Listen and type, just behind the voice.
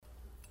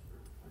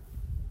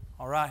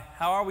All right,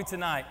 how are we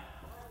tonight?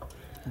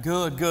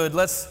 Good.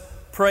 Let's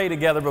pray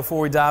together before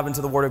we dive into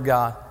the Word of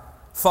God.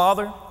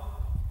 Father,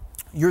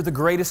 You're the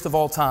greatest of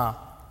all time.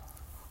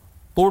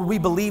 Lord, we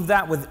believe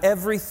that with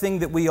everything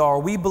that we are.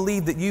 We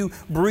believe that You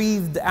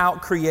breathed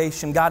out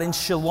creation, God, in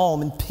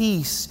shalom, in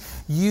peace.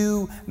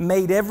 You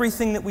made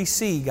everything that we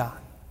see, God.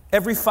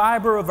 Every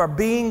fiber of our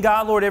being,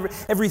 God, Lord,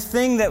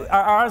 everything that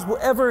our eyes will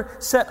ever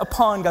set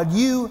upon, God,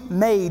 You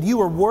made.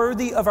 You are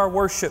worthy of our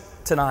worship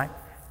tonight.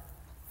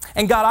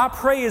 And God, I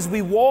pray as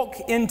we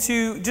walk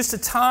into just a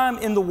time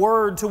in the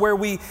Word to where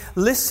we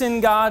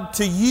listen, God,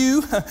 to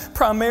You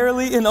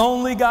primarily and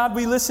only, God,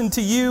 we listen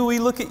to You. We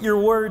look at Your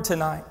Word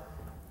tonight.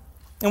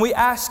 And we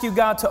ask You,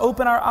 God, to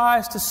open our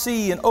eyes to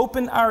see and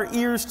open our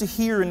ears to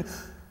hear and,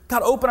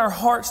 God, open our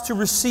hearts to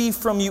receive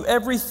from You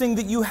everything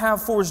that You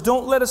have for us.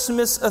 Don't let us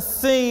miss a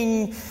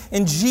thing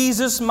in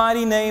Jesus'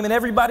 mighty name. And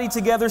everybody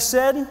together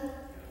said,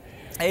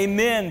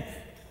 Amen.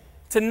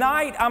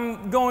 Tonight,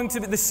 I'm going to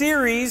the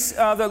series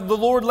that the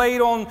Lord laid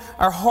on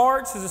our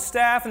hearts as a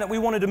staff and that we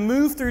wanted to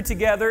move through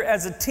together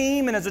as a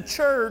team and as a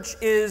church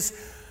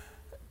is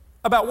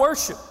about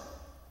worship.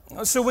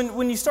 So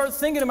when you start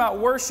thinking about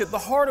worship, the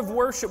heart of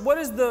worship, what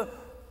is the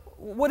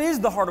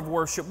heart of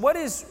worship? What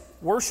is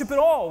worship at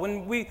all?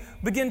 When we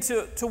begin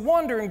to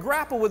wonder and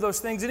grapple with those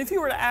things, and if you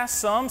were to ask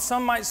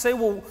some might say,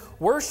 well,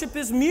 worship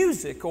is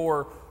music,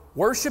 or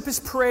worship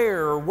is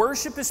prayer, or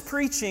worship is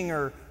preaching,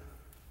 or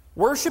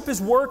worship is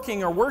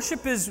working, or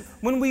worship is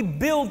when we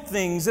build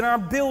things in our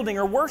building,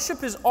 or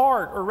worship is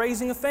art, or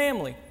raising a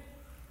family.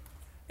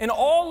 And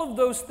all of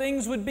those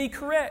things would be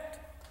correct.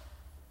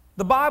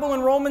 The Bible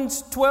in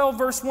Romans 12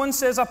 verse 1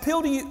 says, I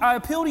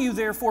appeal to you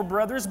therefore,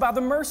 brothers, by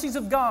the mercies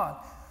of God,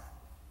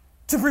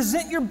 to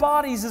present your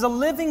bodies as a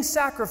living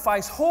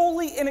sacrifice,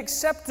 holy and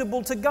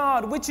acceptable to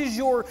God, which is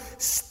your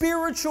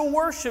spiritual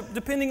worship.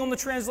 Depending on the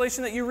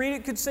translation that you read,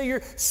 it could say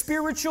your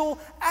spiritual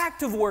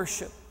act of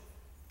worship.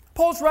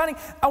 Paul's writing,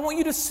 I want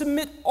you to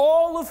submit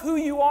all of who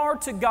you are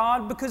to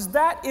God because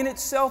that in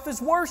itself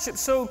is worship.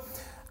 So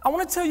I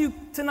want to tell you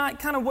tonight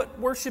kind of what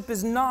worship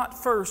is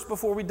not first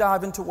before we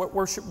dive into what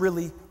worship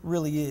really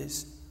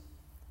is.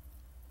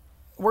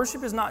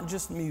 Worship is not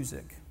just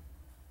music.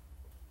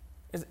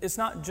 It's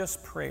not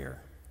just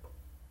prayer.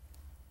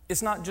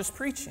 It's not just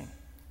preaching.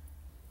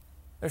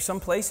 There's some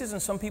places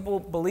and some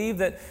people believe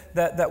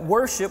that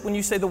worship, when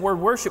you say the word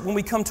worship, when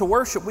we come to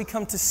worship, we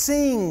come to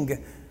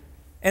sing.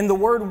 And the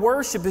word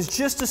worship is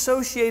just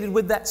associated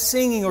with that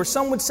singing, or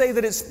some would say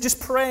that it's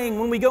just praying.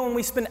 When we go and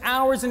we spend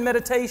hours in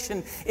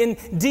meditation, in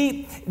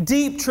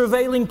deep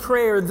travailing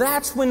prayer,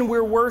 that's when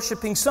we're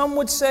worshiping. Some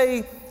would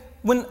say,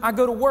 when I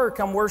go to work,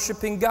 I'm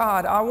worshiping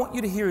God. I want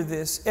you to hear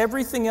this.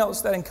 Everything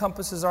else that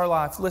encompasses our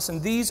life, listen,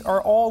 these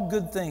are all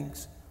good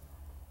things.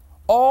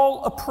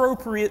 All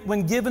appropriate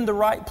when given the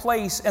right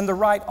place and the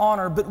right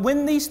honor. But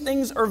when these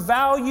things are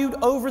valued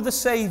over the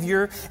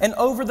Savior and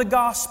over the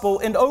gospel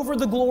and over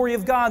the glory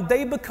of God,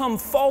 they become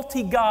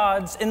faulty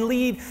gods and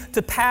lead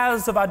to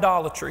paths of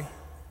idolatry.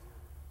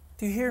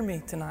 Do you hear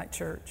me tonight,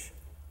 church?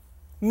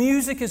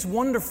 Music is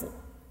wonderful.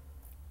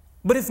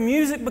 But if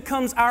music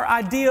becomes our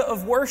idea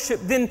of worship,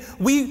 then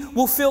we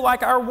will feel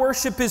like our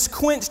worship is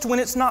quenched when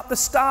it's not the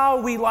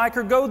style we like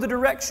or go the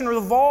direction or the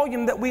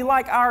volume that we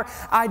like. Our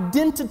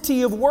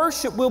identity of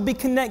worship will be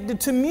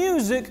connected to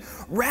music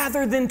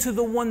rather than to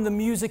the one the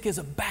music is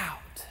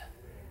about.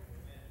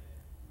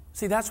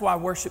 See, that's why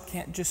worship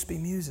can't just be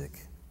music.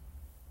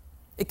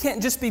 It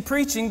can't just be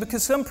preaching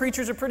because some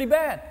preachers are pretty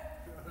bad.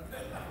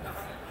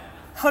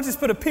 I'll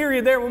just put a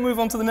period there. We'll move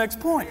on to the next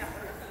point.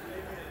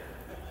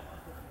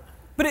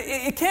 But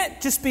it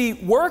can't just be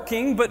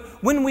working, but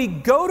when we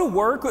go to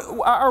work,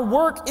 our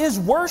work is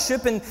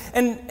worship. And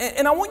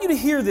I want you to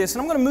hear this,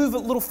 and I'm going to move a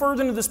little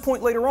further into this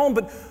point later on,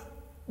 but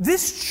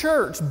this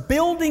church,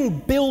 building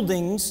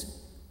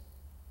buildings,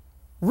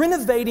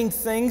 renovating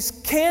things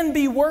can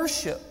be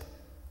worship.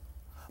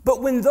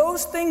 But when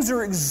those things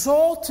are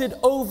exalted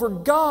over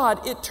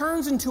God, it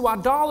turns into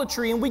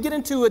idolatry, and we get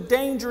into a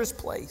dangerous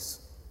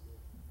place.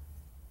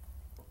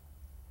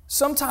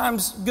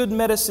 Sometimes good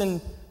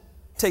medicine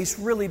tastes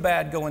really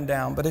bad going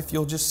down, but if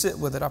you'll just sit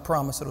with it, I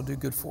promise it'll do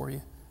good for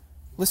you.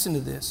 Listen to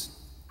this.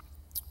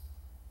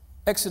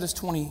 Exodus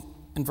 20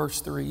 and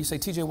verse 3. You say,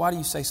 TJ, why do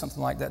you say something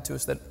like that to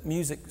us? That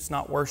music is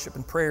not worship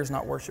and prayer is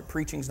not worship,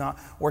 preaching is not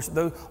worship.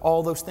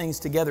 All those things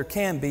together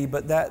can be,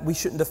 but that we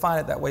shouldn't define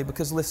it that way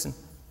because listen.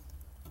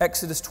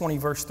 Exodus 20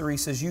 verse 3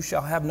 says, you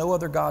shall have no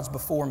other gods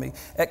before me.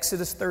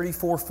 Exodus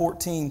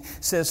 34:14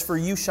 says, for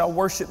you shall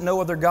worship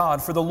no other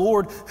God. For the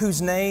Lord whose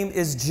name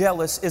is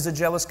a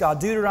jealous God.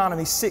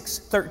 Deuteronomy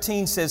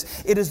 6:13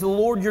 says, it is the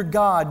Lord your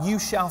God you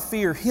shall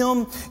fear.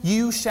 Him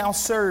you shall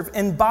serve.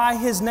 And by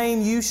His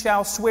name you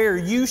shall swear.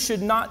 You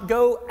should not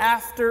go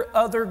after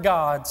other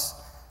gods.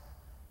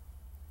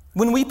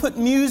 When we put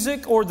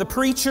music or the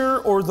preacher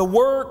or the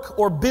work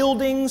or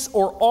buildings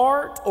or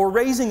art or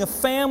raising a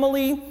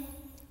family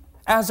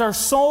as our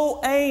sole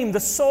aim, the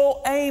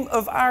sole aim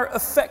of our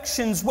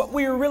affections, what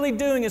we are really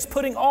doing is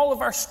putting all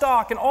of our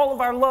stock and all of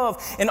our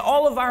love and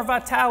all of our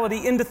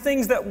vitality into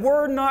things that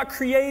were not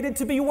created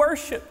to be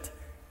worshiped.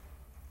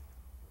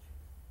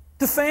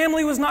 The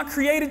family was not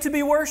created to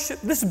be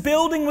worshiped. This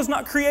building was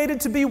not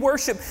created to be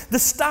worshiped. The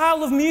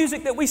style of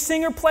music that we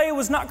sing or play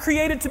was not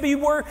created to be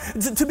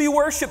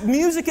worshiped.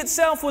 Music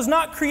itself was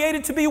not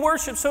created to be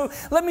worshiped. So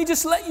let me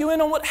just let you in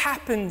on what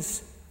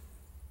happens.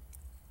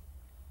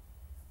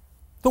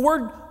 The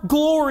word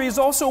glory is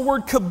also a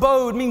word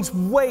kabod, means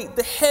weight,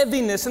 the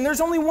heaviness. And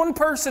there's only one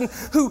person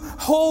who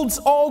holds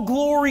all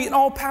glory and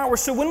all power.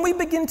 So when we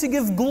begin to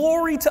give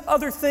glory to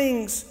other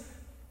things,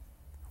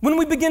 when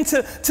we begin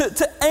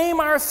to aim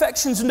our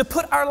affections and to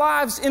put our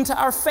lives into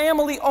our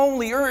family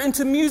only, or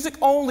into music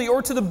only,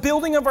 or to the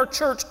building of our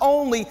church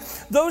only,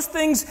 those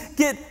things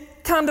get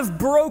kind of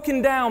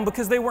broken down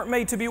because they weren't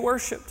made to be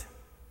worshiped.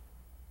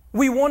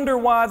 We wonder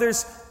why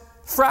there's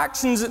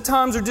fractions at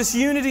times or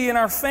disunity in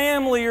our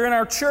family or in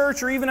our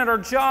church or even at our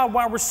job,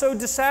 why we're so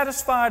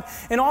dissatisfied.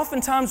 And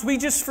oftentimes we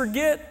just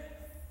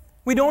forget.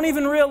 We don't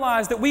even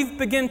realize that we've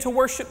begun to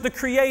worship the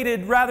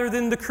created rather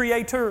than the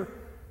creator.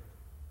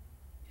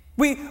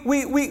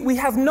 We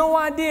have no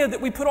idea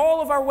that we put all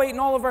of our weight and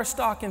all of our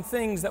stock in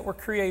things that were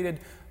created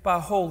by a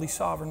holy,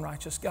 sovereign,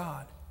 righteous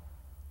God.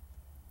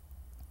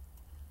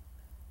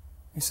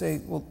 You say,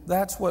 well,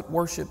 that's what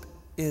worship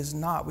is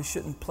not. We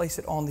shouldn't place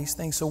it on these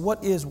things. So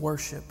what is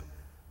worship?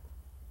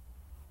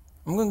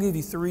 I'm going to give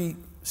you 3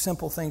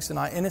 simple things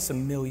tonight, and it's a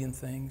million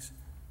things.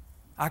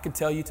 I could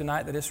tell you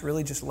tonight that it's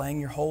really just laying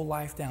your whole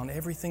life down,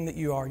 everything that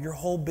you are, your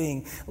whole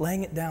being,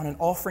 laying it down and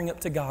offering up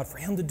to God for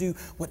Him to do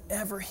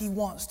whatever He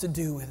wants to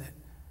do with it.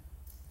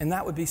 And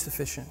that would be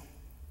sufficient.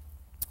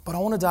 But I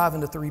want to dive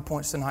into 3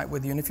 points tonight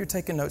with you. And if you're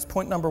taking notes,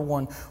 point number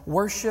 1,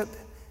 worship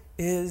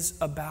is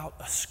about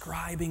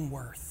ascribing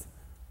worth.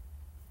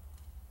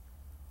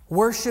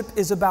 Worship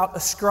is about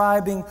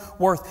ascribing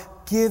worth,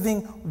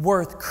 giving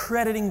worth,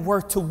 crediting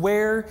worth to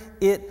where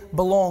it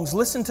belongs.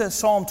 Listen to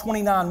Psalm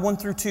 29, 1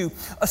 through 2.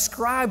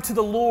 Ascribe to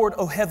the Lord,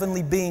 O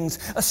heavenly beings.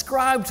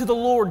 Ascribe to the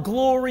Lord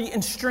glory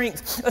and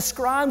strength.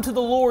 Ascribe to the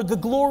Lord the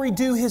glory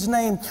due His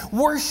name.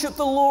 Worship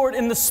the Lord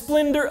in the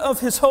splendor of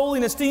His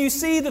holiness. Do you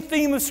see the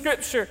theme of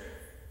Scripture?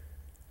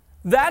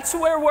 That's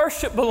where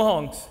worship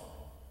belongs.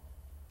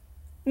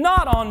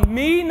 Not on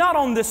me, not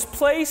on this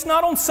place,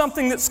 not on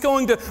something that's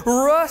going to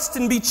rust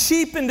and be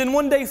cheapened and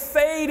one day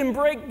fade and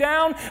break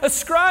down.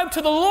 Ascribe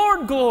to the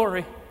Lord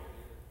glory.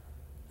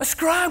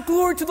 Ascribe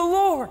glory to the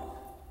Lord.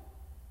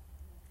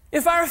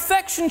 If our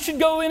affection should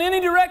go in any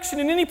direction,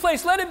 in any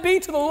place, let it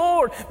be to the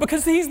Lord,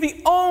 because He's the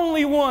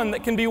only one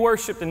that can be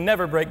worshiped and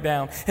never break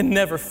down and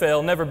never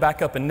fail, never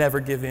back up and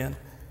never give in.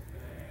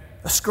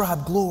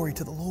 Ascribe glory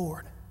to the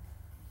Lord.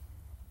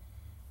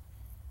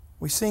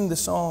 We sing the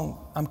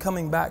song, I'm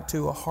coming back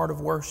to a heart of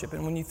worship.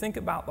 And when you think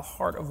about the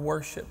heart of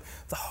worship,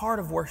 the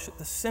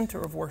center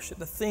of worship,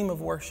 the theme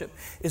of worship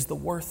is the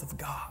worth of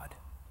God.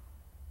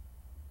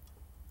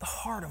 The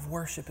heart of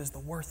worship is the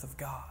worth of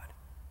God.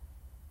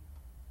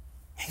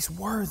 He's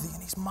worthy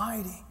and He's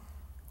mighty.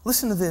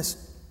 Listen to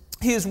this.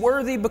 He is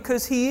worthy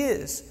because He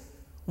is,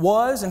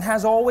 was, and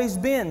has always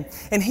been.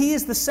 And He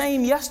is the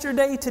same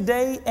yesterday,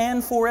 today,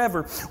 and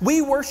forever.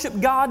 We worship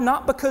God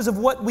not because of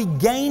what we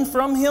gain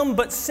from Him,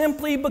 but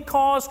simply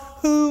because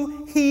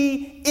who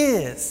He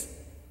is.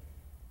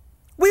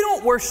 We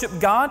don't worship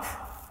God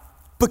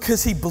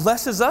because He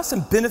blesses us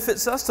and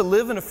benefits us to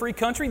live in a free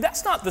country.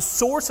 That's not the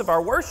source of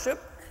our worship.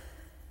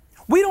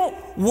 We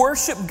don't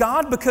worship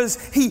God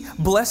because He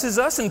blesses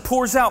us and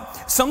pours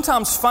out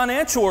sometimes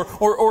financial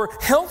or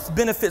health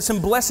benefits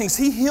and blessings.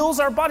 He heals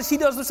our bodies. He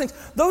does those things.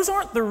 Those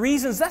aren't the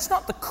reasons. That's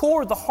not the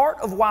core, the heart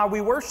of why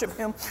we worship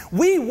Him.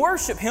 We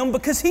worship Him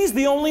because He's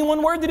the only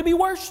one worthy to be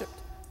worshiped.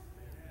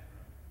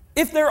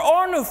 If there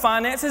are no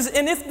finances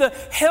and if the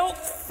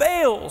health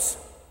fails,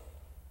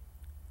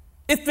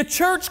 if the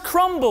church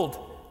crumbled,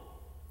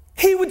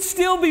 He would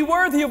still be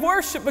worthy of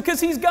worship because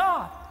He's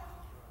God.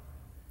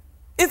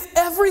 If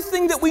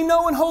everything that we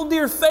know and hold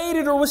dear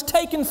faded or was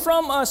taken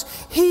from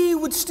us, He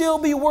would still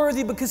be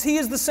worthy because He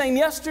is the same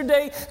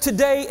yesterday,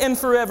 today, and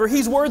forever.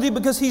 He's worthy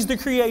because He's the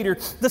Creator,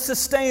 the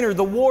Sustainer,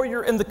 the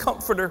Warrior, and the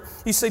Comforter.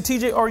 You say,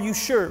 TJ, are you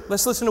sure?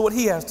 Let's listen to what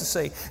he has to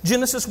say.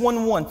 Genesis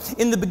 1:1.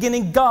 In the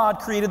beginning, God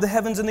created the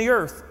heavens and the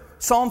earth.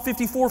 Psalm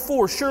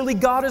 54:4. Surely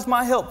God is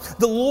my help.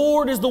 The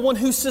Lord is the one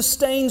who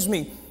sustains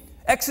me.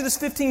 Exodus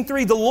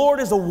 15:3, the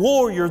Lord is a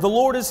warrior, the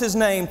Lord is His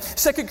name.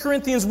 2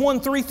 Corinthians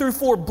 1:3 through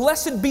 4,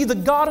 blessed be the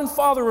God and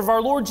Father of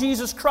our Lord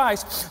Jesus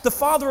Christ, the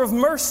Father of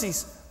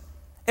mercies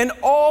and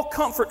all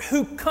comfort,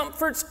 who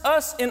comforts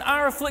us in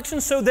our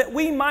affliction so that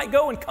we might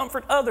go and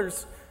comfort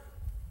others.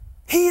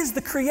 He is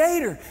the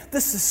Creator,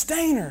 the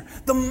Sustainer,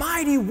 the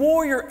mighty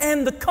warrior,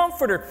 and the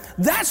Comforter.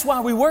 That's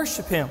why we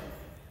worship Him.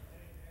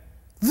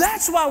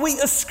 That's why we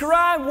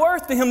ascribe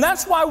worth to Him.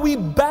 That's why we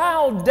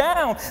bow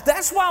down.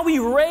 That's why we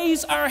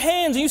raise our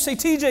hands. And you say,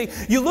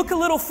 TJ, you look a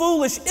little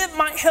foolish. It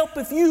might help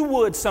if you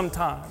would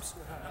sometimes.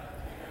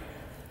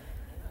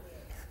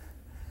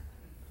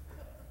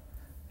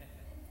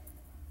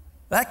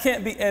 That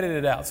can't be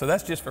edited out, so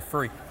that's just for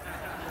free.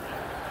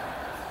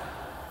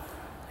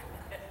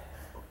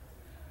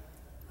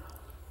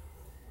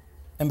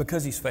 And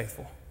because He's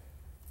faithful,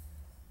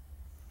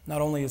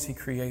 not only is He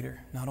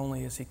creator, not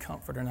only is He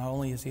comforter, not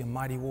only is He a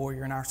mighty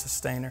warrior and our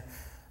sustainer,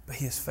 but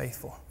He is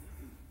faithful.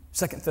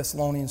 2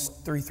 Thessalonians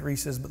 3:3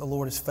 says, but the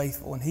Lord is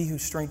faithful, and He who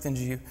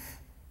strengthens you,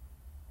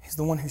 He's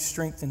the one who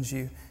strengthens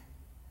you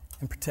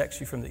and protects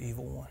you from the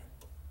evil one.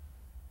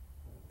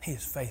 He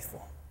is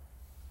faithful.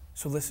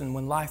 So listen,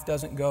 when life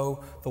doesn't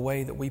go the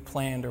way that we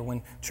planned, or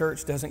when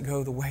church doesn't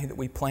go the way that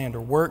we planned,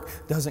 or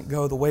work doesn't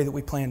go the way that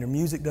we planned, or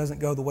music doesn't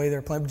go the way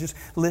they're planned, just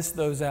list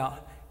those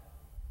out.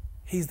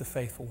 He's the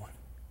faithful one.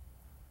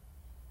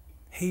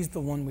 He's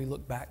the one we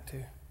look back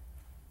to.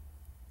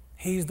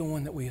 He's the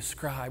one that we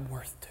ascribe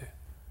worth to.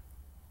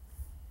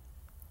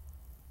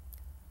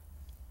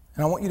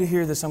 And I want you to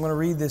hear this. I'm going to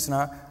read this, and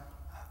I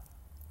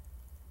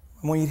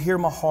want you to hear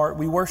my heart.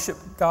 We worship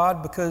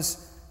God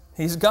because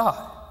He's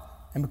God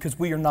and because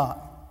we are not.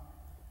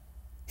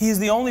 He is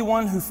the only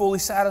one who fully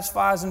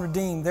satisfies and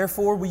redeems.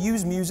 Therefore, we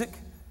use music,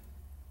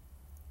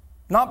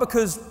 not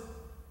because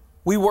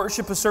we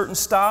worship a certain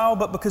style,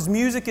 but because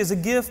music is a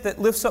gift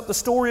that lifts up the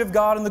story of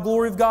God and the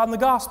glory of God in the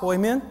gospel.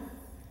 Amen?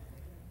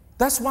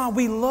 That's why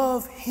we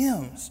love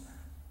hymns,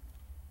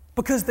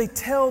 because they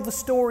tell the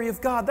story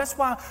of God. That's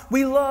why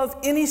we love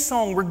any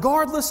song,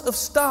 regardless of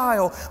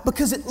style,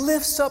 because it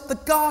lifts up the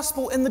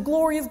gospel and the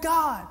glory of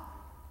God.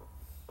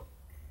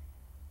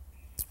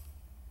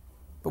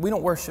 But we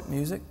don't worship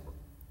music.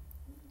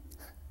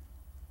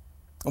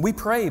 We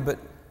pray, but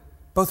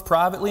both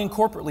privately and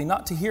corporately,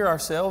 not to hear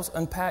ourselves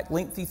unpack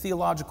lengthy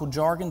theological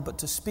jargon, but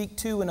to speak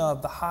to and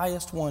of the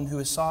highest one who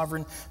is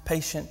sovereign,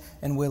 patient,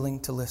 and willing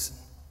to listen.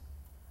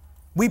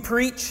 We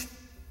preach,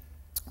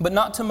 but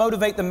not to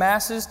motivate the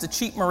masses to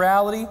cheap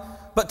morality,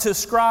 but to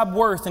ascribe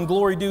worth and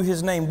glory due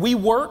His name. We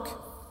work,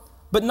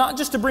 but not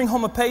just to bring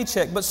home a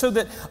paycheck, but so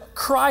that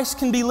Christ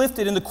can be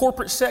lifted in the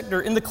corporate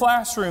sector, in the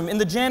classroom, in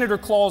the janitor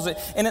closet,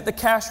 and at the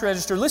cash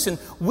register. Listen,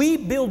 we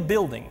build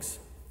buildings,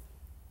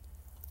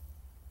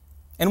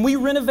 and we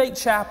renovate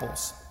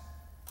chapels,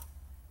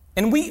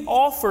 and we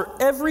offer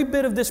every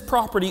bit of this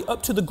property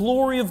up to the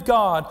glory of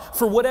God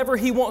for whatever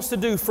He wants to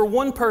do, for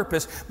one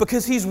purpose,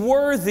 because He's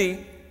worthy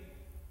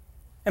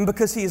and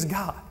because He is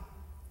God.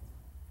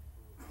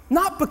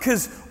 Not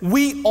because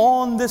we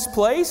own this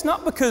place,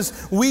 not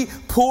because we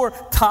pour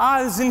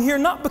tithes in here,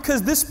 not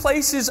because this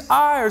place is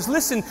ours.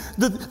 Listen,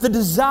 the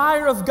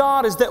desire of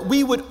God is that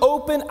we would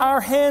open our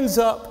hands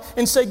up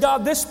and say,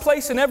 God, this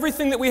place and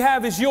everything that we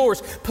have is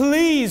yours.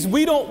 Please,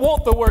 we don't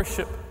want the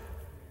worship.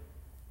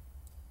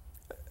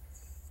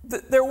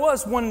 There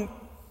was one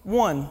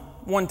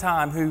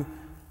time who,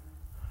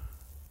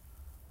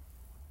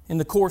 in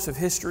the course of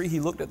history, he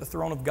looked at the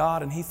throne of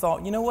God and he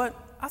thought, you know what?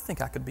 I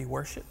think I could be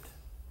worshiped.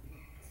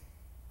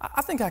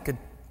 I think I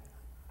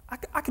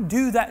could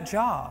do that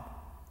job.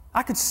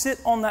 I could sit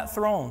on that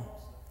throne.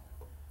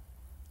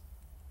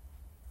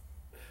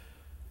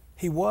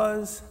 He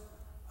was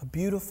a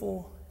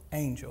beautiful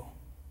angel,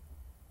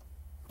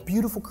 a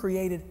beautiful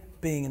created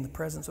being in the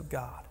presence of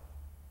God.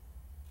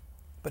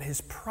 But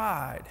his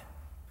pride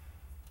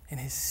and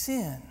his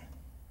sin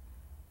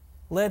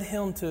led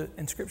him to,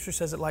 and Scripture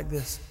says it like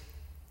this,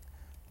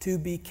 to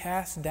be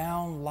cast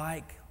down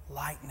like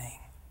lightning.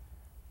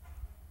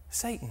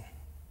 Satan.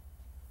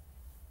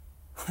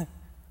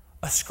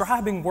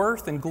 Ascribing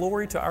worth and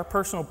glory to our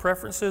personal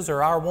preferences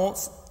or our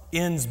wants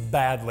ends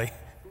badly.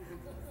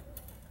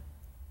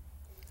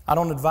 I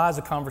don't advise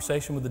a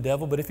conversation with the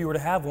devil, but if you were to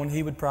have one,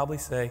 he would probably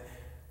say,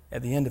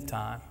 at the end of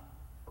time,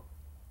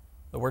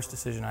 the worst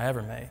decision I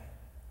ever made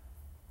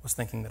was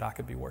thinking that I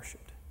could be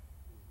worshiped,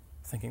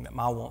 thinking that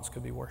my wants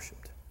could be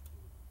worshiped.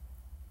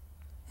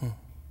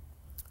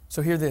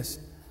 So hear this.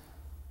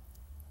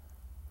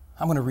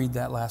 I'm going to read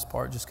that last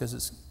part just because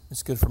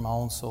it's good for my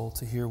own soul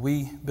to hear.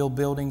 We build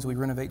buildings, we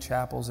renovate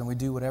chapels, and we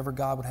do whatever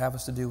God would have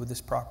us to do with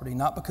this property,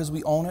 not because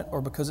we own it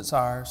or because it's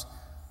ours,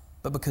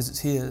 but because it's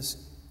His.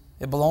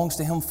 It belongs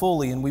to Him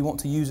fully, and we want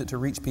to use it to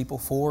reach people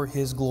for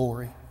His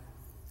glory.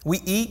 We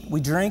eat,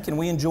 we drink, and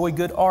we enjoy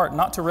good art,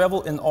 not to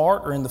revel in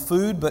art or in the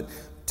food, but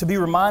to be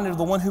reminded of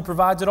the one who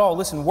provides it all.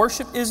 Listen,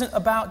 worship isn't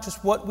about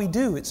just what we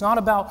do. It's not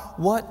about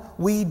what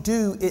we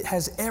do. It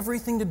has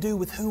everything to do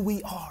with who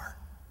we are.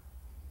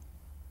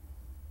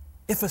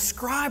 If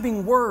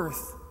ascribing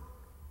worth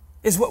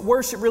is what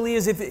worship really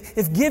is,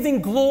 if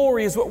giving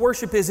glory is what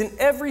worship is in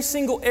every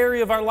single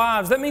area of our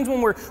lives, that means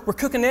when we're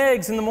cooking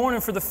eggs in the morning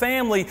for the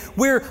family,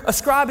 we're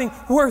ascribing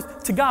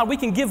worth to God. We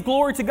can give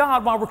glory to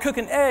God while we're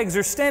cooking eggs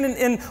or standing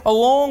in a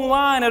long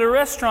line at a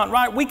restaurant,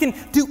 right? We can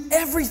do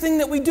everything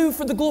that we do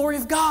for the glory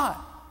of God.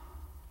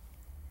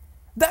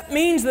 That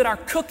means that our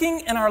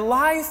cooking and our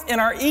life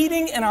and our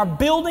eating and our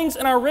buildings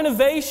and our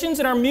renovations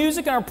and our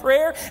music and our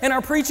prayer and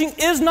our preaching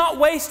is not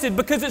wasted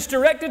because it's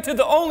directed to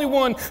the only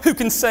one who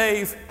can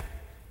save.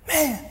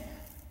 Man,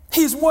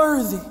 He's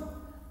worthy.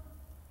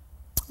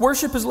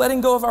 Worship is letting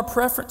go of our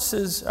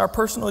preferences, our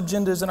personal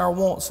agendas, and our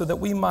wants so that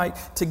we might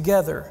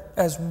together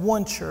as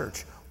one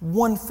church,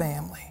 one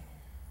family,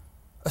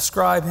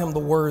 ascribe Him the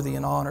worthy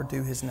and honor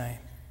due His name.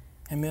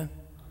 Amen.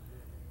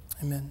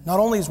 Amen. Not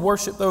only is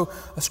worship, though,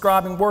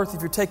 ascribing worth.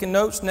 If you're taking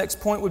notes,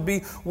 next point would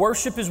be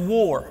worship is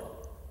war.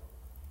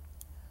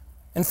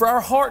 And for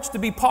our hearts to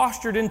be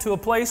postured into a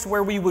place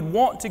where we would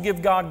want to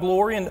give God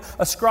glory and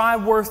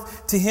ascribe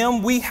worth to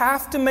Him, we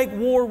have to make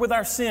war with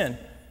our sin.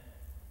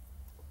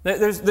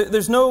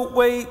 There's no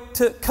way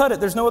to cut it.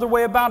 There's no other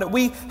way about it.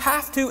 We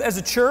have to, as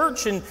a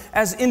church and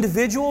as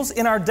individuals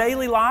in our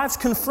daily lives,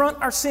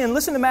 confront our sin.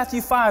 Listen to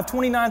Matthew 5,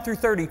 29 through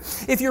 30.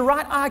 If your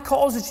right eye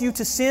causes you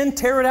to sin,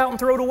 tear it out and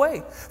throw it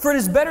away. For it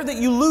is better that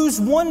you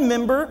lose one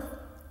member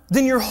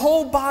than your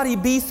whole body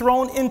be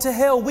thrown into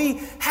hell.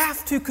 We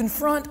have to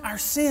confront our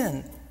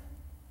sin.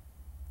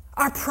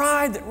 Our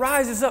pride that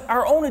rises up,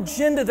 our own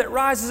agenda that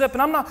rises up.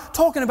 And I'm not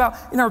talking about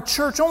in our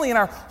church, only in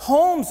our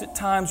homes at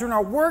times or in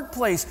our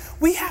workplace.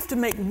 We have to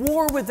make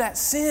war with that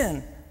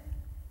sin.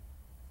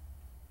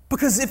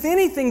 Because if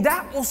anything,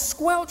 that will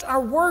squelch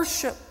our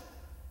worship.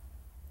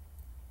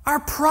 Our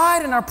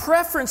pride and our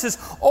preferences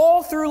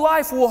all through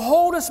life will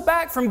hold us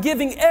back from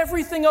giving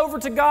everything over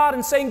to God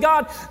and saying,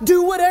 God,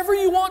 do whatever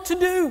you want to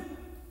do.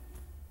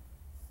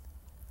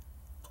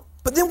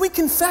 But then we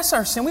confess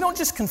our sin. We don't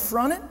just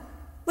confront it.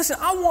 Listen,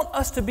 I want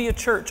us to be a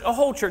church, a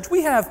whole church.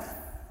 We have,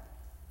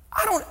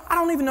 I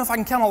don't even know if I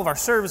can count all of our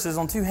services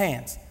on two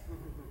hands.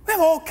 We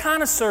have all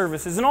kind of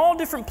services in all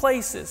different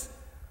places.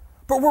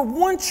 But we're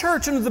one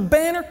church under the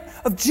banner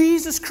of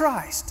Jesus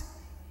Christ.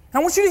 And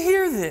I want you to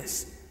hear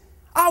this.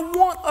 I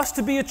want us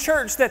to be a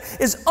church that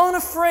is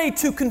unafraid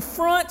to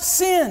confront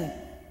sin.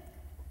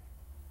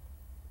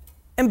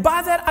 And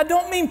by that, I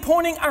don't mean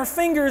pointing our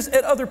fingers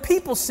at other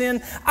people's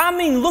sin. I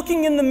mean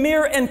looking in the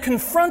mirror and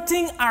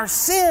confronting our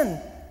sin.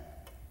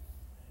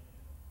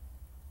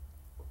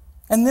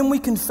 And then we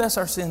confess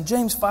our sin.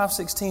 James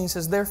 5:16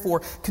 says, therefore,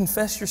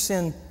 confess your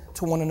sin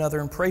to one another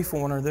and pray for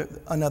one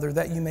another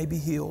that you may be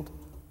healed.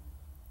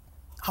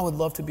 I would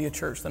love to be a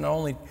church that not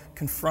only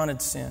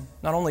confronted sin,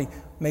 not only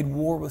made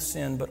war with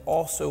sin, but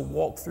also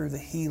walked through the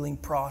healing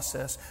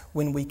process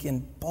when we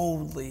can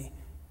boldly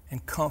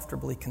and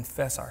comfortably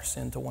confess our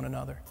sin to one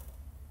another.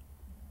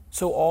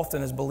 So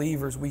often as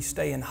believers, we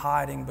stay in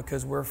hiding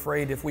because we're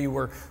afraid if we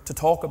were to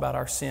talk about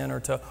our sin or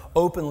to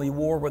openly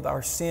war with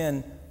our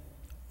sin,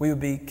 we would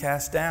be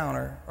cast down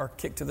or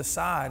kicked to the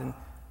side. And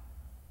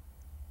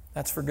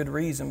that's for good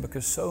reason,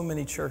 because so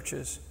many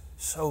churches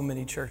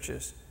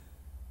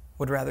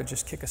would rather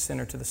just kick a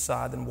sinner to the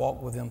side than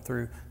walk with them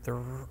through the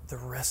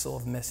wrestle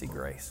of messy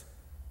grace.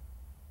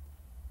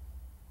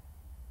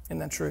 Isn't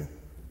that true?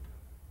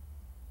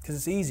 Because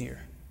it's easier.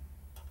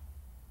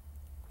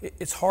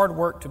 It's hard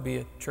work to be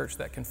a church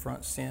that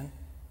confronts sin.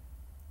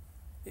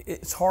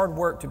 It's hard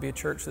work to be a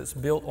church that's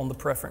built on the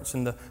preference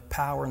and the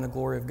power and the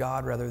glory of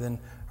God rather than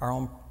our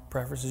own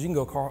preferences. You can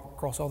go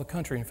across all the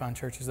country and find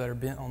churches that are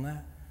bent on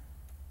that.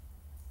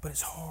 But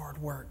it's hard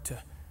work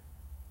to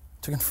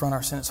confront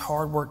our sin. It's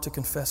hard work to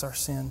confess our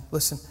sin.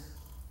 Listen,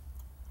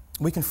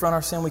 we confront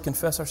our sin, we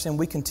confess our sin,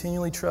 we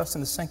continually trust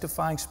in the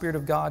sanctifying Spirit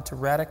of God to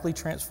radically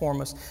transform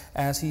us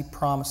as He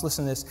promised.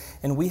 Listen to this.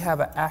 And we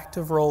have an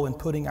active role in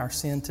putting our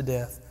sin to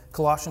death.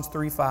 Colossians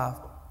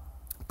 3:5.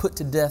 Put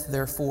to death,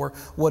 therefore,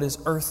 what is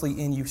earthly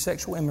in you: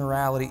 sexual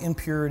immorality,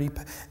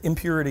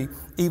 impurity,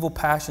 evil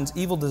passions,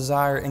 evil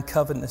desire, and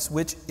covetousness,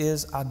 which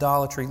is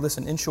idolatry.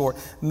 Listen, in short,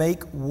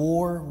 make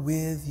war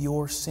with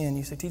your sin.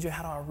 You say, TJ,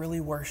 how do I really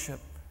worship?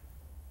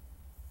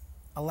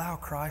 Allow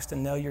Christ to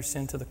nail your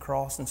sin to the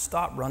cross and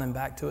stop running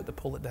back to it to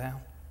pull it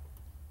down.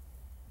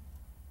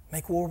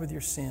 Make war with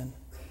your sin.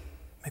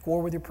 Make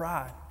war with your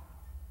pride.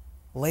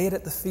 Lay it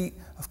at the feet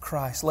of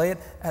Christ. Lay it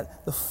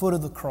at the foot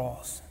of the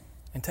cross.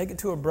 And take it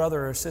to a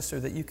brother or a sister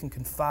that you can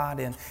confide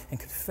in and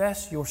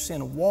confess your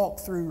sin. Walk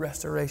through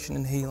restoration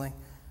and healing.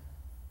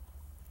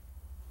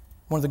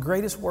 One of the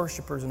greatest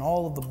worshipers in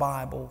all of the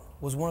Bible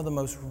was one of the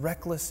most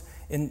reckless,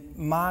 in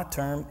my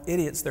term,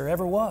 idiots there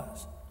ever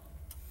was.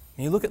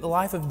 And you look at the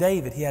life of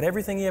David. He had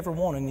everything he ever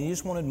wanted, and he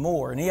just wanted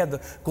more. And he had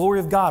the glory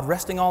of God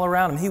resting all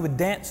around him. He would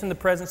dance in the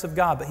presence of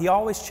God, but he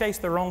always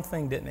chased the wrong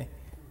thing, didn't he?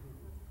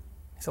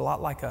 He's a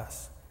lot like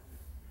us.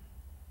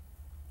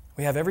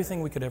 We have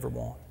everything we could ever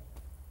want.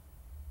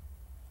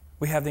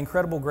 We have the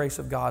incredible grace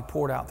of God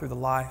poured out through the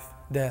life,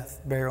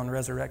 death, burial, and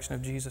resurrection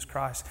of Jesus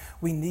Christ.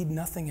 We need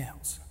nothing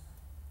else.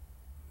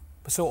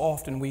 But so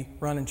often we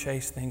run and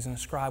chase things and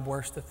ascribe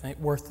worth to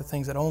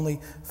things that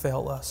only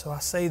fail us. So I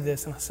say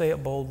this, and I say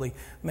it boldly: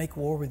 make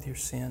war with your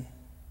sin.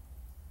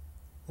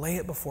 Lay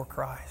it before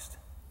Christ.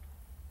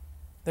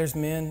 There's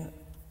men,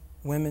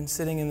 women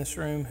sitting in this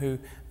room who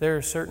there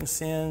are certain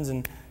sins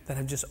and that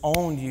have just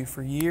owned you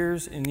for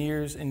years and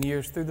years and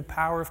years. Through the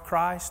power of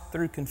Christ,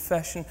 through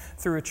confession,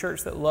 through a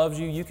church that loves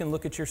you, you can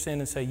look at your sin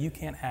and say, you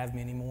can't have me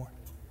anymore.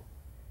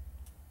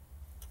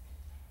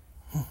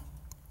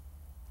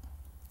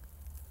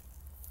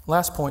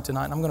 Last point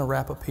tonight, and I'm going to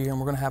wrap up here, and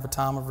we're going to have a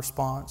time of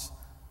response.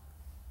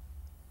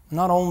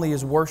 Not only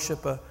is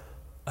worship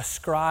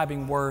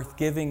ascribing worth,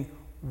 giving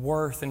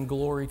worth and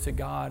glory to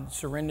God,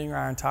 surrendering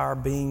our entire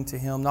being to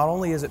Him. Not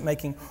only is it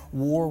making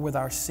war with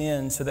our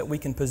sins so that we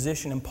can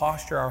position and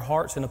posture our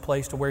hearts in a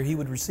place to where He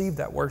would receive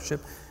that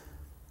worship,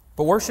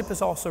 but worship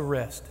is also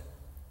rest.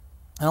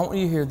 I don't want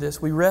you to hear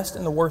this. We rest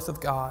in the worth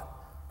of God.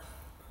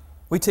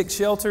 We take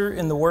shelter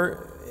in the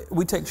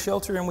we take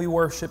shelter and we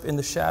worship in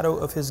the shadow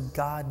of His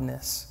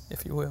godness,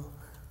 if you will.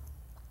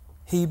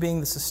 He being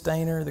the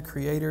sustainer, the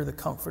creator, the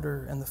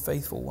comforter, and the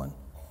faithful one.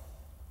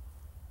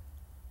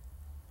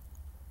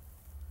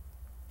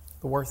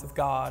 The worth of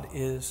God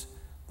is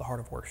the heart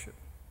of worship.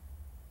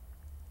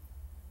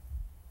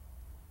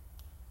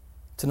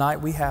 Tonight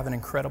we have an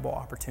incredible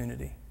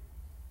opportunity.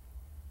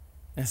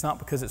 And it's not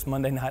because it's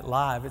Monday Night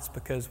Live, it's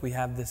because we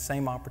have this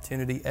same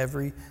opportunity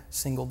every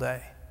single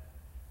day.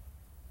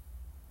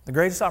 The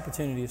greatest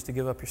opportunity is to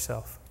give up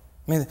yourself.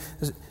 I mean,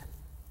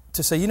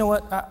 to say, you know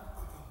what,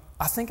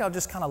 I think I'll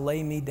just kind of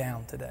lay me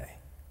down today.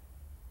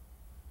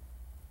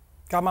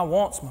 God, my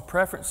wants, my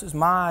preferences,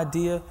 my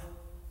idea.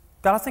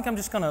 God, I think I'm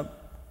just going to,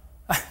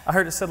 I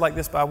heard it said like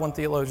this by one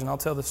theologian. I'll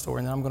tell this story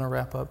and then I'm going to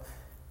wrap up.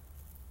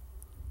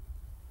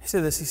 He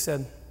said this, he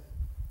said,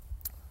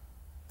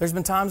 there's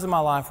been times in my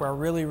life where I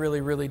really,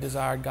 really, really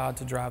desired God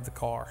to drive the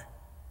car.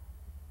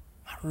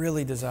 I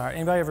really desire.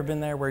 Anybody ever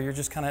been there where you're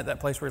just kind of at that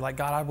place where you're like,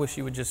 God, I wish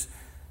you would just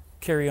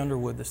Carrie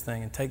Underwood this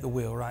thing and take the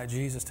wheel, right?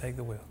 Jesus, take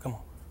the wheel. Come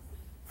on.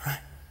 Right?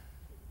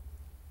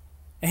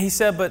 And he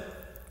said, but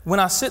when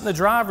I sit in the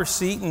driver's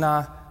seat and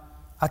I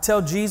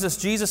tell Jesus,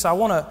 Jesus, I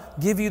want to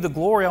give you the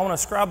glory. I want to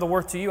ascribe the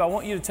worth to you. I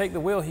want you to take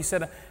the wheel. He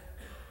said,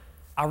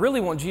 I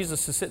really want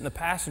Jesus to sit in the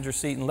passenger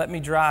seat and let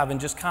me drive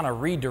and just kind of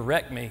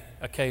redirect me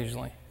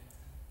occasionally.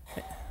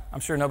 I'm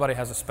sure nobody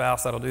has a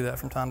spouse that'll do that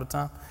from time to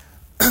time.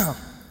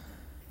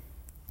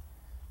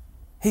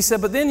 He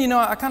said, but then,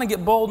 I kind of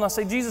get bold and I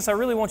say, Jesus, I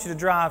really want you to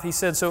drive. He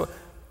said, so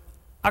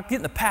I get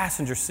in the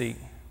passenger seat.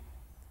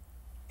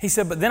 He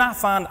said, but then I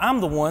find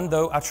I'm the one,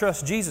 though I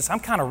trust Jesus, I'm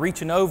kind of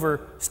reaching over,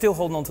 still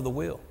holding on to the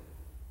wheel.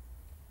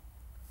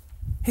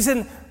 He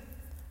said,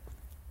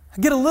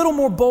 I get a little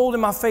more bold in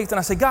my faith and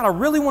I say, God, I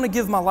really want to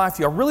give my life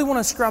to you. I really want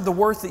to ascribe the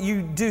worth that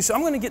you do. So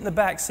I'm going to get in the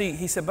back seat.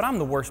 He said, but I'm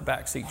the worst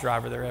backseat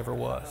driver there ever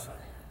was.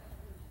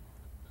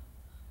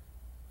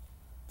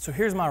 So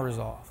here's my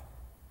resolve.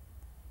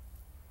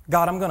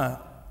 God, I'm going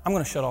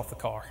to shut off the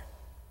car.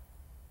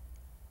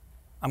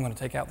 I'm going to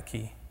take out the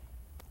key.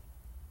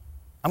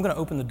 I'm going to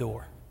open the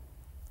door.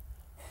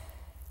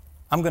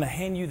 I'm going to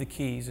hand you the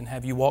keys and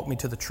have you walk me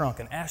to the trunk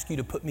and ask you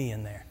to put me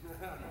in there.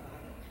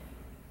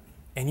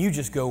 And you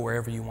just go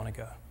wherever you want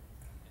to go.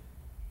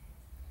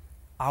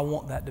 I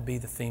want that to be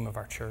the theme of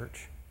our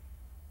church.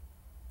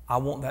 I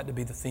want that to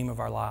be the theme of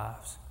our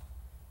lives.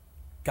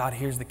 God,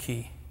 here's the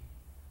key.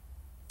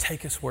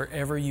 Take us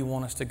wherever you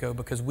want us to go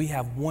because we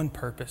have one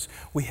purpose,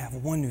 we have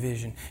one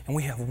vision, and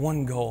we have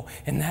one goal,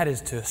 and that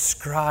is to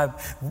ascribe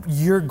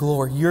your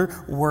glory,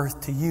 your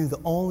worth to you, the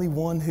only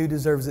one who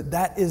deserves it.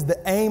 That is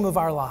the aim of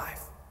our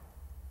life.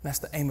 That's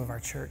the aim of our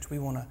church. We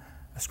want to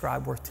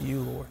ascribe worth to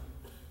you, Lord.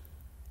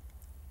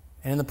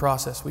 And in the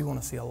process, we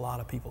want to see a lot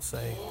of people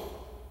saved.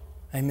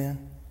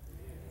 Amen?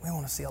 We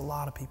want to see a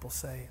lot of people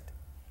saved.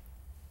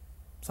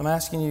 So I'm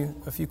asking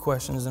you a few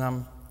questions, and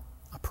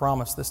I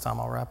promise this time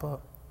I'll wrap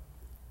up.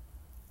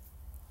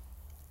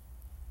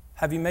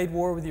 Have you made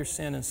war with your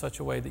sin in such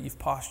a way that you've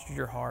postured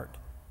your heart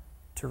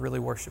to really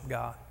worship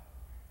God?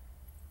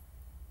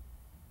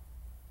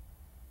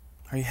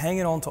 Are you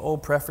hanging on to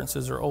old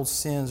preferences or old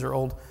sins or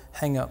old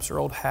hang-ups or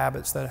old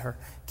habits that are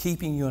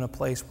keeping you in a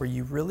place where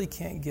you really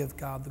can't give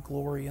God the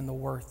glory and the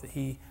worth that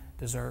He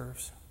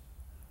deserves?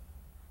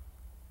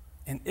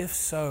 And if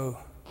so,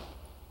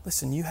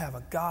 listen, you have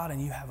a God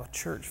and you have a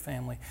church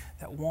family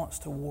that wants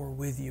to war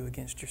with you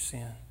against your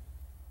sin.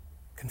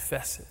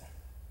 Confess it.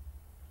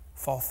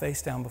 Fall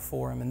face down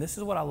before Him. And this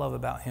is what I love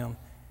about Him.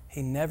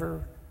 He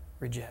never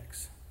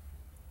rejects.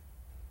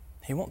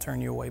 He won't turn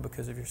you away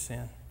because of your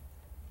sin.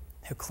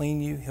 He'll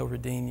clean you, He'll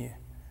redeem you,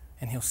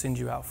 and He'll send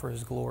you out for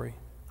His glory.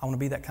 I want to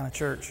be that kind of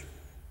church.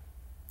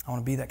 I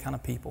want to be that kind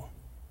of people.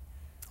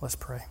 Let's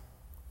pray.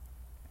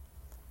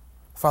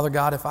 Father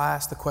God, if I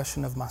ask the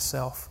question of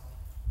myself,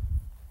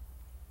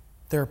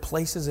 there are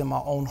places in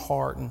my own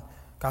heart and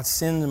God,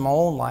 sins in my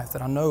own life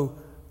that I know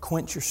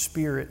quench your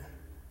spirit,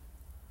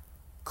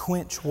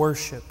 quench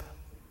worship.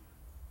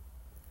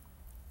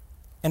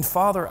 And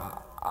Father,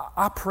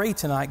 I pray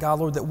tonight, God,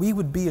 Lord, that we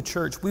would be a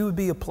church, we would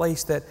be a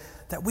place that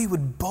we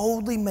would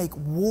boldly make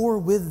war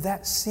with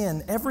that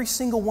sin. Every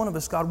single one of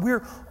us, God,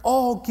 we're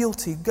all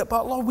guilty.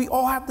 But Lord, we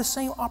all have the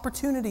same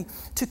opportunity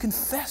to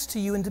confess to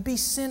you and to be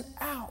sent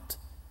out.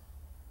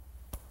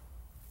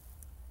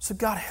 So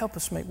God, help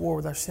us make war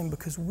with our sin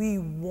because we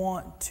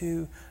want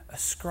to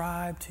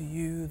ascribe to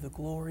you the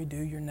glory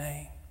due your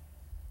name.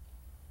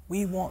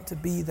 We want to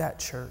be that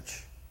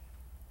church.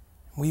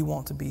 We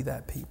want to be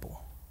that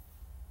people.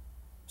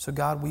 So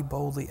God, we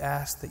boldly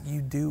ask that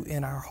you do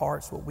in our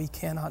hearts what we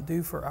cannot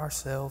do for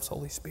ourselves,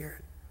 Holy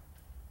Spirit.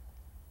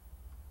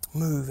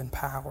 Move in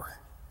power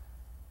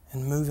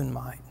and move in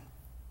might.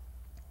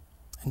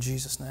 In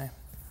Jesus' name,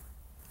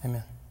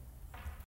 amen.